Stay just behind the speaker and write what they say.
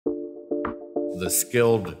The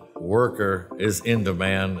skilled worker is in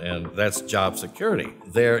demand, and that's job security.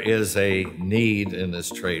 There is a need in this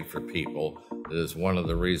trade for people. It is one of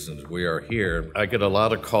the reasons we are here. I get a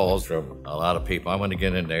lot of calls from a lot of people. I want to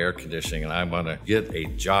get into air conditioning and I want to get a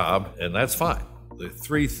job, and that's fine. The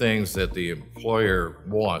three things that the employer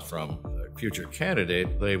wants from a future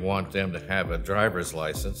candidate, they want them to have a driver's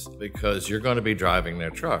license because you're going to be driving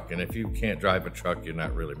their truck. And if you can't drive a truck, you're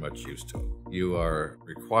not really much used to it. You are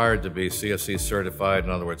required to be CFC certified, in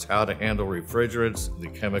other words, how to handle refrigerants. The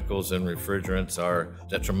chemicals in refrigerants are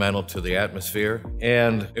detrimental to the atmosphere.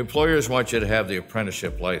 And employers want you to have the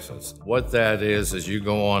apprenticeship license. What that is you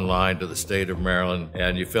go online to the state of Maryland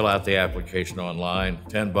and you fill out the application online.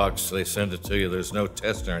 $10, they send it to you. There's no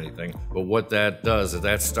test or anything. But what that does is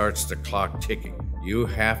that starts the clock ticking. You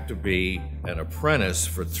have to be an apprentice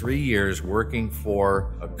for 3 years working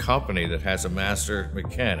for a company that has a master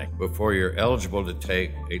mechanic before you're eligible to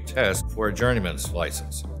take a test for a journeyman's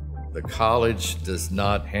license. The college does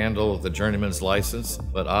not handle the journeyman's license,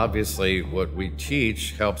 but obviously what we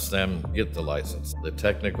teach helps them get the license. The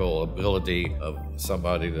technical ability of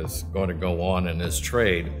somebody that's going to go on in this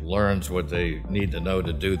trade learns what they need to know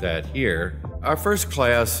to do that here. Our first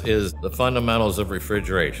class is the fundamentals of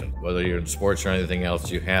refrigeration. Whether you're in sports or anything else,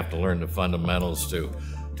 you have to learn the fundamentals to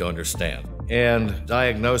understand. And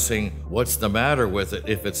diagnosing what's the matter with it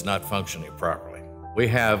if it's not functioning properly. We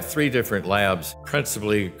have 3 different labs,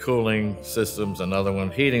 principally cooling systems, another one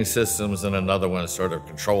heating systems, and another one sort of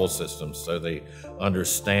control systems, so they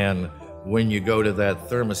understand when you go to that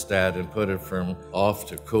thermostat and put it from off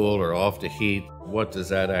to cool or off to heat, what does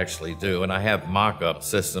that actually do? And I have mock-up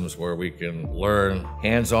systems where we can learn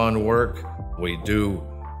hands-on work. We do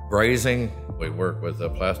brazing. We work with the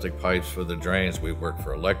plastic pipes for the drains. We work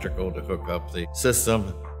for electrical to hook up the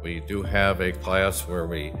system. We do have a class where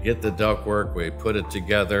we get the ductwork, we put it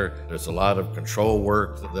together. There's a lot of control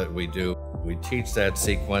work that we do. We teach that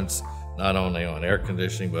sequence not only on air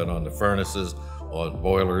conditioning, but on the furnaces, on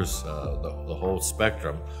boilers, the whole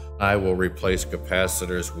spectrum. I will replace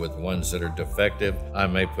capacitors with ones that are defective. I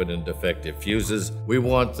may put in defective fuses. We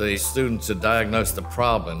want the students to diagnose the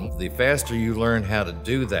problem. The faster you learn how to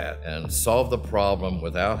do that and solve the problem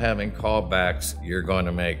without having callbacks, you're going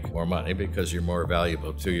to make more money because you're more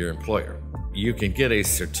valuable to your employer. You can get a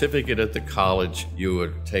certificate at the college. You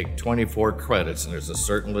would take 24 credits, and there's a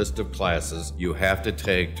certain list of classes you have to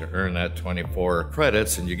take to earn that 24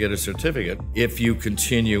 credits, and you get a certificate. If you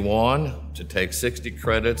continue on to take 60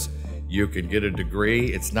 credits, you can get a degree.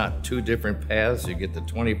 It's not 2 different paths. You get the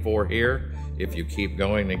 24 here if you keep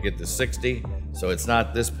going and get the 60. So it's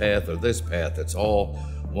not this path or this path. It's all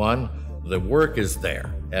one. The work is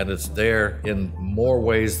there, and it's there in more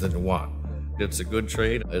ways than one. It's a good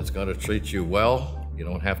trade. It's going to treat you well. You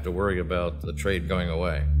don't have to worry about the trade going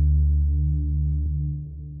away.